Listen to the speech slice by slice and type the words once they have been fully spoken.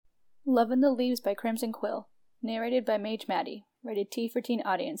Love in the Leaves by Crimson Quill. Narrated by Mage Maddie. Rated T for teen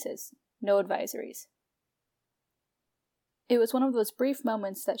audiences. No advisories. It was one of those brief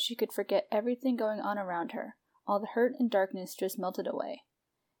moments that she could forget everything going on around her. All the hurt and darkness just melted away.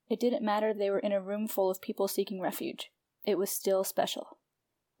 It didn't matter they were in a room full of people seeking refuge. It was still special.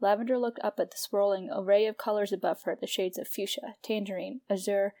 Lavender looked up at the swirling array of colors above her, the shades of fuchsia, tangerine,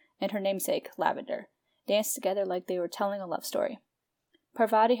 azure, and her namesake, lavender, danced together like they were telling a love story.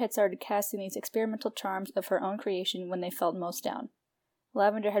 Parvati had started casting these experimental charms of her own creation when they felt most down.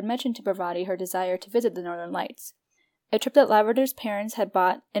 Lavender had mentioned to Parvati her desire to visit the Northern Lights, a trip that Lavender's parents had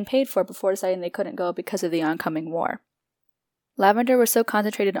bought and paid for before deciding they couldn't go because of the oncoming war. Lavender was so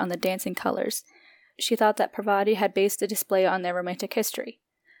concentrated on the dancing colors, she thought that Parvati had based the display on their romantic history.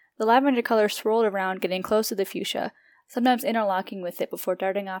 The lavender colors swirled around, getting close to the fuchsia, sometimes interlocking with it before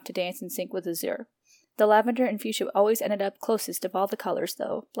darting off to dance in sync with azure. The lavender and fuchsia always ended up closest of all the colors,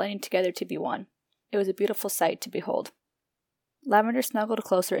 though, blending together to be one. It was a beautiful sight to behold. Lavender snuggled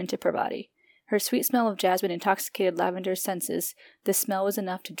closer into Parvati. Her sweet smell of jasmine intoxicated Lavender's senses. This smell was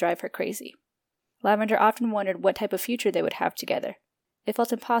enough to drive her crazy. Lavender often wondered what type of future they would have together. It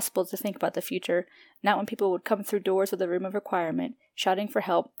felt impossible to think about the future, not when people would come through doors with a room of requirement, shouting for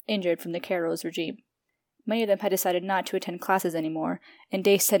help, injured from the Kairos regime. Many of them had decided not to attend classes anymore, and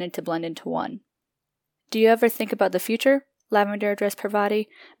days tended to blend into one. "Do you ever think about the future?" Lavender addressed Parvati,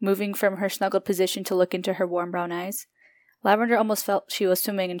 moving from her snuggled position to look into her warm brown eyes. Lavender almost felt she was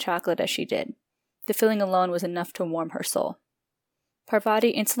swimming in chocolate as she did. The feeling alone was enough to warm her soul. Parvati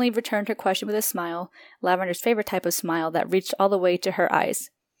instantly returned her question with a smile, Lavender's favorite type of smile that reached all the way to her eyes.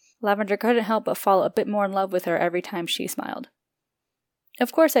 Lavender couldn't help but fall a bit more in love with her every time she smiled.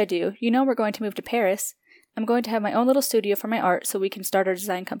 "Of course I do. You know we're going to move to Paris. I'm going to have my own little studio for my art so we can start our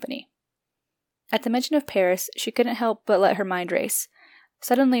design company." At the mention of Paris, she couldn't help but let her mind race.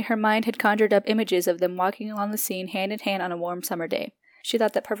 Suddenly, her mind had conjured up images of them walking along the scene hand in hand on a warm summer day. She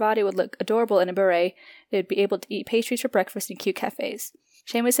thought that Parvati would look adorable in a beret. They would be able to eat pastries for breakfast in cute cafes.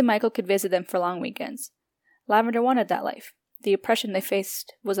 Seamus and Michael could visit them for long weekends. Lavender wanted that life. The oppression they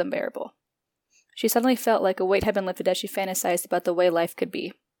faced was unbearable. She suddenly felt like a weight had been lifted as she fantasized about the way life could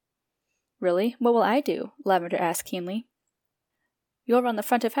be. "Really? What will I do?" Lavender asked keenly. "You'll run the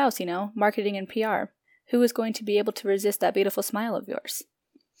front of house, you know, marketing and PR. Who is going to be able to resist that beautiful smile of yours?"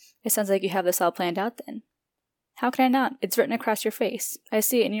 "It sounds like you have this all planned out, then." "How can I not? It's written across your face. I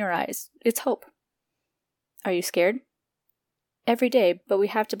see it in your eyes. It's hope." "Are you scared?" "Every day, but we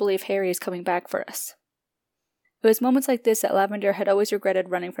have to believe Harry is coming back for us." It was moments like this that Lavender had always regretted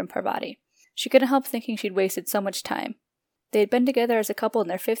running from Parvati. She couldn't help thinking she'd wasted so much time. They had been together as a couple in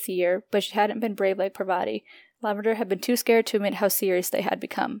their 5th year, but she hadn't been brave like Parvati. Lavender had been too scared to admit how serious they had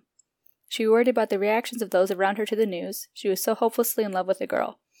become. She worried about the reactions of those around her to the news. She was so hopelessly in love with the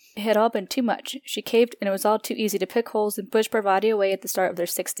girl. It had all been too much. She caved, and it was all too easy to pick holes and push Parvati away at the start of their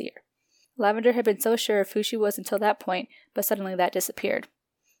 6th year. Lavender had been so sure of who she was until that point, but suddenly that disappeared.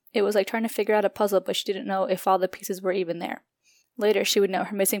 It was like trying to figure out a puzzle, but she didn't know if all the pieces were even there. Later, she would know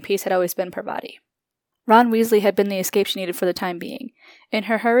her missing piece had always been Parvati. Ron Weasley had been the escape she needed for the time being. In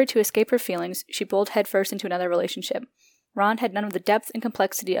her hurry to escape her feelings, she bowled headfirst into another relationship. Ron had none of the depth and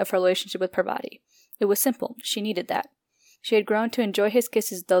complexity of her relationship with Parvati. It was simple. She needed that. She had grown to enjoy his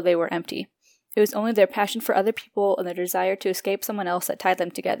kisses, though they were empty. It was only their passion for other people and their desire to escape someone else that tied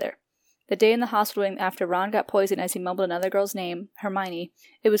them together. The day in the hospital after Ron got poisoned as he mumbled another girl's name, Hermione,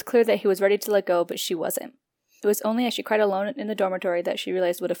 it was clear that he was ready to let go, but she wasn't. It was only as she cried alone in the dormitory that she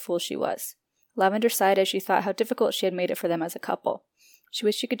realized what a fool she was. Lavender sighed as she thought how difficult she had made it for them as a couple. She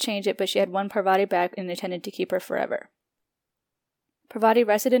wished she could change it, but she had won Parvati back and intended to keep her forever. Parvati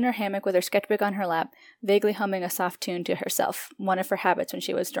rested in her hammock with her sketchbook on her lap, vaguely humming a soft tune to herself, one of her habits when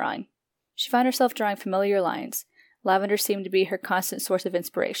she was drawing. She found herself drawing familiar lines. Lavender seemed to be her constant source of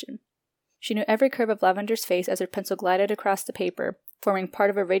inspiration. She knew every curve of Lavender's face as her pencil glided across the paper, forming part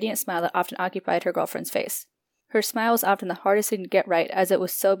of a radiant smile that often occupied her girlfriend's face. Her smile was often the hardest thing to get right, as it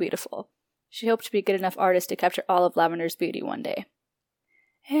was so beautiful. She hoped to be a good enough artist to capture all of Lavender's beauty one day.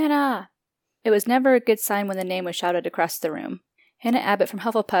 "Hannah!" It was never a good sign when the name was shouted across the room. Hannah Abbott from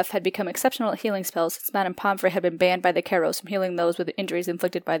Hufflepuff had become exceptional at healing spells since Madame Pomfrey had been banned by the Kairos from healing those with injuries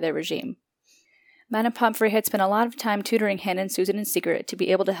inflicted by their regime. Madame Pomfrey had spent a lot of time tutoring Hannah and Susan in secret to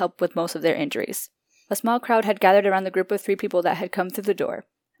be able to help with most of their injuries. A small crowd had gathered around the group of 3 people that had come through the door.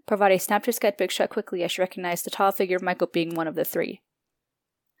 Parvati snapped her sketchbook shut quickly as she recognized the tall figure of Michael being one of the 3.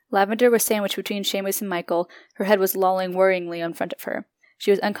 Lavender was sandwiched between Seamus and Michael. Her head was lolling worryingly in front of her. She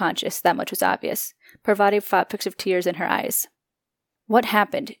was unconscious, that much was obvious. Parvati fought pricks of tears in her eyes. "What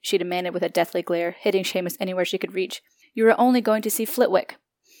happened?" she demanded with a deathly glare, hitting Seamus anywhere she could reach. "You were only going to see Flitwick."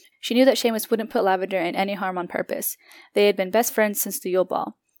 She knew that Seamus wouldn't put Lavender in any harm on purpose. They had been best friends since the Yule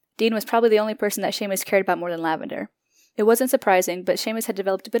Ball. Dean was probably the only person that Seamus cared about more than Lavender. It wasn't surprising, but Seamus had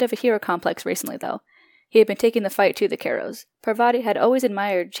developed a bit of a hero complex recently, though. He had been taking the fight to the Carrows. Parvati had always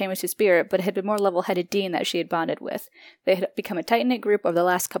admired Seamus' spirit, but it had been more level-headed Dean that she had bonded with. They had become a tight-knit group over the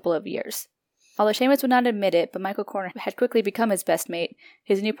last couple of years. Although Seamus would not admit it, but Michael Corner had quickly become his best mate,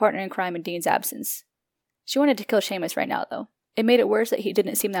 his new partner in crime in Dean's absence. She wanted to kill Seamus right now, though. It made it worse that he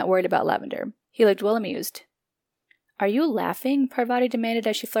didn't seem that worried about Lavender. He looked well amused. "Are you laughing?" Parvati demanded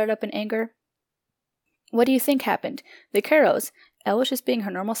as she flared up in anger. "What do you think happened? The Carrows. Elle was just being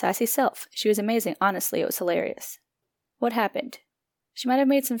her normal sassy self. She was amazing, honestly, it was hilarious." "What happened?" "She might have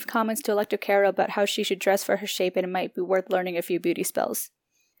made some comments to Electra Carrow about how she should dress for her shape and it might be worth learning a few beauty spells."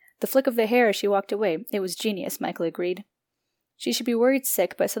 "The flick of the hair as she walked away. It was genius," Michael agreed. She should be worried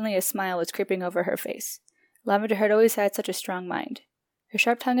sick, but suddenly a smile was creeping over her face. Lavender had always had such a strong mind. Her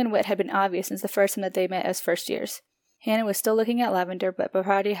sharp tongue and wit had been obvious since the first time that they met as first years. Hannah was still looking at Lavender, but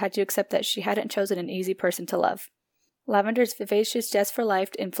Parvati had to accept that she hadn't chosen an easy person to love. Lavender's vivacious zest for life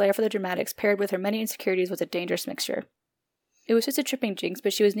and flair for the dramatics paired with her many insecurities was a dangerous mixture. It was just a tripping jinx,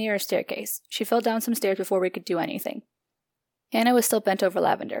 but she was near a staircase. She fell down some stairs before we could do anything. Hannah was still bent over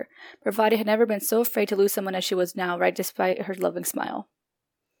Lavender. Parvati had never been so afraid to lose someone as she was now, right despite her loving smile.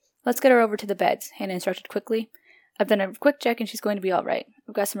 "Let's get her over to the beds," Hannah instructed quickly. "I've done a quick check and she's going to be all right.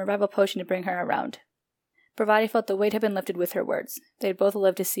 I've got some revival potion to bring her around." Parvati felt the weight had been lifted with her words. They had both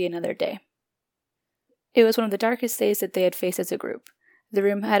lived to see another day. It was one of the darkest days that they had faced as a group. The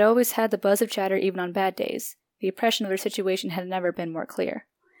room had always had the buzz of chatter even on bad days. The oppression of their situation had never been more clear.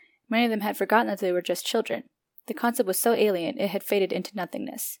 Many of them had forgotten that they were just children. The concept was so alien, it had faded into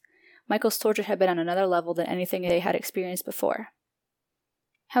nothingness. Michael's torture had been on another level than anything they had experienced before.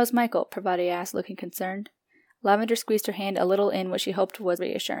 "How's Michael?" Parvati asked, looking concerned. Lavender squeezed her hand a little in what she hoped was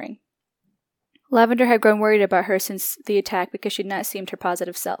reassuring. Lavender had grown worried about her since the attack because she had not seemed her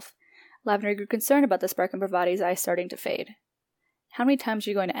positive self. Lavender grew concerned about the spark in Parvati's eyes starting to fade. "How many times are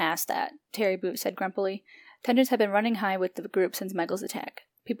you going to ask that?" Terry Boot said grumpily. Tensions had been running high with the group since Michael's attack.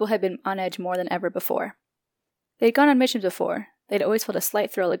 People had been on edge more than ever before. They had gone on missions before. They had always felt a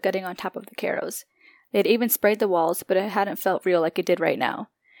slight thrill at getting on top of the Carrows. They had even sprayed the walls, but it hadn't felt real like it did right now.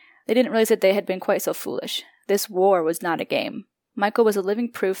 They didn't realize that they had been quite so foolish. This war was not a game. Michael was a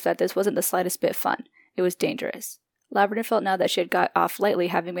living proof that this wasn't the slightest bit fun. It was dangerous. Lavender felt now that she had got off lightly,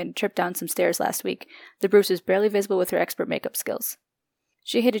 having been tripped down some stairs last week, the bruises barely visible with her expert makeup skills.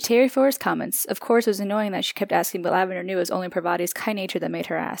 She hated Terry for his comments. Of course, it was annoying that she kept asking, but Lavender knew it was only Parvati's kind nature that made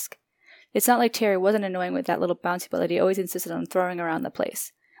her ask. It's not like Terry wasn't annoying with that little bouncy ball that he always insisted on throwing around the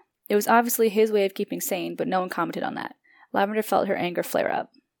place. It was obviously his way of keeping sane, but no one commented on that. Lavender felt her anger flare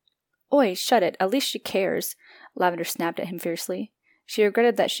up. "Oi, shut it. At least she cares," Lavender snapped at him fiercely. She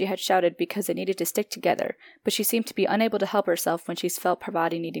regretted that she had shouted because they needed to stick together, but she seemed to be unable to help herself when she felt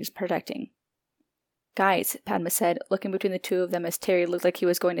Parvati needing protecting. "Guys," Padma said, looking between the two of them as Terry looked like he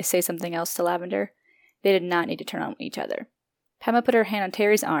was going to say something else to Lavender. They did not need to turn on each other. Padma put her hand on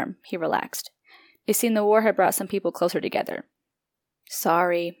Terry's arm. He relaxed. It seemed the war had brought some people closer together.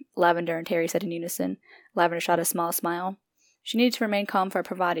 "Sorry," Lavender and Terry said in unison. Lavender shot a small smile. She needed to remain calm for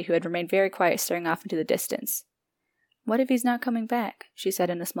Parvati, who had remained very quiet, staring off into the distance. "What if he's not coming back?" she said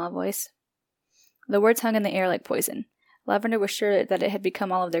in a small voice. The words hung in the air like poison. Lavender was sure that it had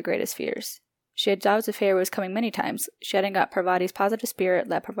become all of their greatest fears. She had doubts if Harry was coming many times. She hadn't got Parvati's positive spirit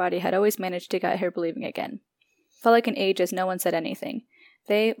that Parvati had always managed to get her believing again. Felt like an age as no one said anything.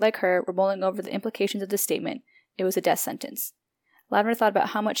 They, like her, were mulling over the implications of the statement. It was a death sentence. Lavender thought about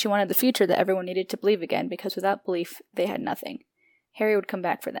how much she wanted the future that everyone needed to believe again, because without belief, they had nothing. Harry would come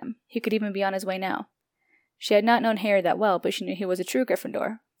back for them. He could even be on his way now. She had not known Harry that well, but she knew he was a true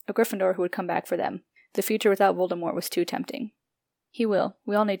Gryffindor. A Gryffindor who would come back for them. The future without Voldemort was too tempting. "He will.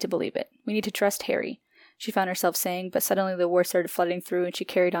 We all need to believe it. We need to trust Harry," she found herself saying, but suddenly the words started flooding through and she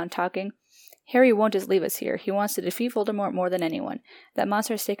carried on talking. "Harry won't just leave us here. He wants to defeat Voldemort more than anyone. That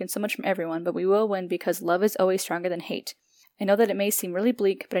monster has taken so much from everyone, but we will win because love is always stronger than hate. I know that it may seem really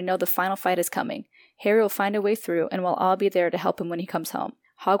bleak, but I know the final fight is coming. Harry will find a way through, and we'll all be there to help him when he comes home.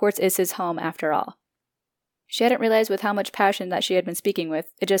 Hogwarts is his home, after all." She hadn't realized with how much passion that she had been speaking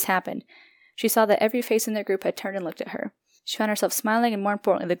with. It just happened. She saw that every face in their group had turned and looked at her. She found herself smiling, and more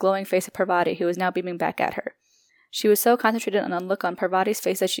importantly, the glowing face of Parvati, who was now beaming back at her. She was so concentrated on the look on Parvati's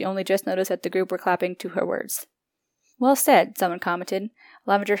face that she only just noticed that the group were clapping to her words. "Well said," someone commented.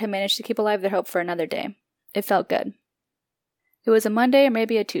 Lavender had managed to keep alive their hope for another day. It felt good. It was a Monday or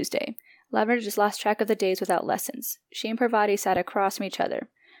maybe a Tuesday. Lavender just lost track of the days without lessons. She and Parvati sat across from each other.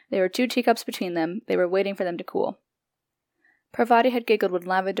 There were 2 teacups between them. They were waiting for them to cool. Parvati had giggled when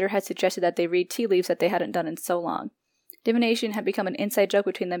Lavender had suggested that they read tea leaves that they hadn't done in so long. Divination had become an inside joke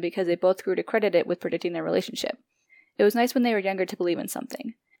between them because they both grew to credit it with predicting their relationship. It was nice when they were younger to believe in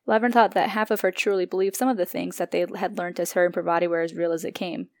something. Lavender thought that half of her truly believed some of the things that they had learned, as her and Parvati were as real as it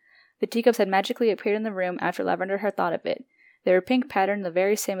came. The teacups had magically appeared in the room after Lavender had thought of it. They were pink patterned, the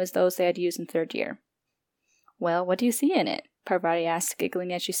very same as those they had used in 3rd year. "Well, what do you see in it?" Parvati asked,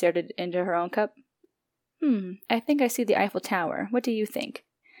 giggling as she stared into her own cup. I think I see the Eiffel Tower. What do you think?"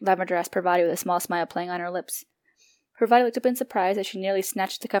 Lavender asked Parvati with a small smile playing on her lips. Parvati looked up in surprise as she nearly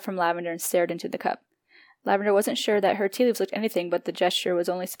snatched the cup from Lavender and stared into the cup. Lavender wasn't sure that her tea leaves looked anything, but the gesture was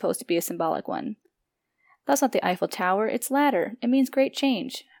only supposed to be a symbolic one. "That's not the Eiffel Tower, it's ladder. It means great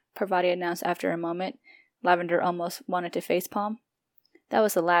change," Parvati announced after a moment. Lavender almost wanted to facepalm. That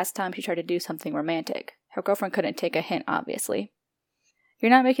was the last time she tried to do something romantic. Her girlfriend couldn't take a hint, obviously. "You're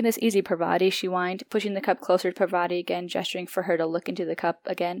not making this easy, Parvati," she whined, pushing the cup closer to Parvati again, gesturing for her to look into the cup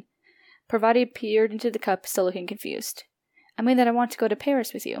again. Parvati peered into the cup, still looking confused. "I mean that I want to go to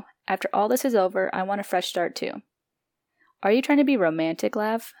Paris with you. After all this is over, I want a fresh start too." "Are you trying to be romantic,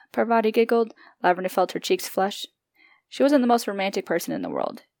 Lav?" Parvati giggled. Lavender felt her cheeks flush. She wasn't the most romantic person in the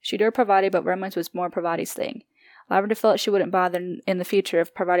world. She adored Parvati, but romance was more Parvati's thing. Lavender felt she wouldn't bother in the future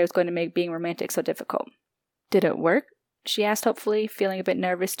if Parvati was going to make being romantic so difficult. "Did it work?" she asked hopefully, feeling a bit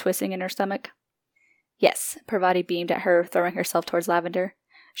nervous, twisting in her stomach. "Yes," Parvati beamed at her, throwing herself towards Lavender.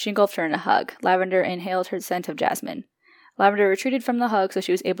 She engulfed her in a hug. Lavender inhaled her scent of jasmine. Lavender retreated from the hug so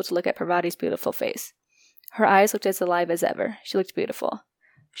she was able to look at Parvati's beautiful face. Her eyes looked as alive as ever. She looked beautiful.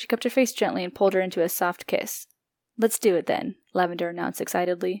 She cupped her face gently and pulled her into a soft kiss. "Let's do it then," Lavender announced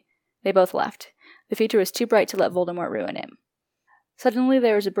excitedly. They both left. The future was too bright to let Voldemort ruin it. Suddenly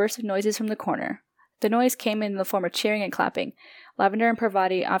there was a burst of noises from the corner. The noise came in the form of cheering and clapping. Lavender and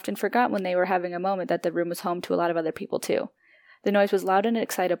Parvati often forgot when they were having a moment that the room was home to a lot of other people too. The noise was loud and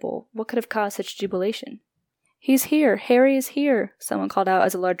excitable. What could have caused such jubilation? "He's here! Harry is here!" someone called out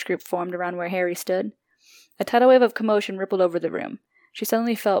as a large group formed around where Harry stood. A tidal wave of commotion rippled over the room. She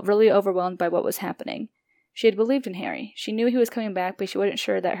suddenly felt really overwhelmed by what was happening. She had believed in Harry. She knew he was coming back, but she wasn't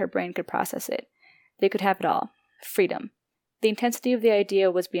sure that her brain could process it. They could have it all. Freedom. The intensity of the idea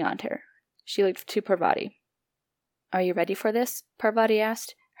was beyond her. She looked to Parvati. "Are you ready for this?" Parvati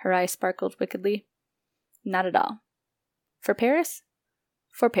asked. Her eyes sparkled wickedly. "Not at all." "For Paris?"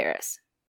 "For Paris."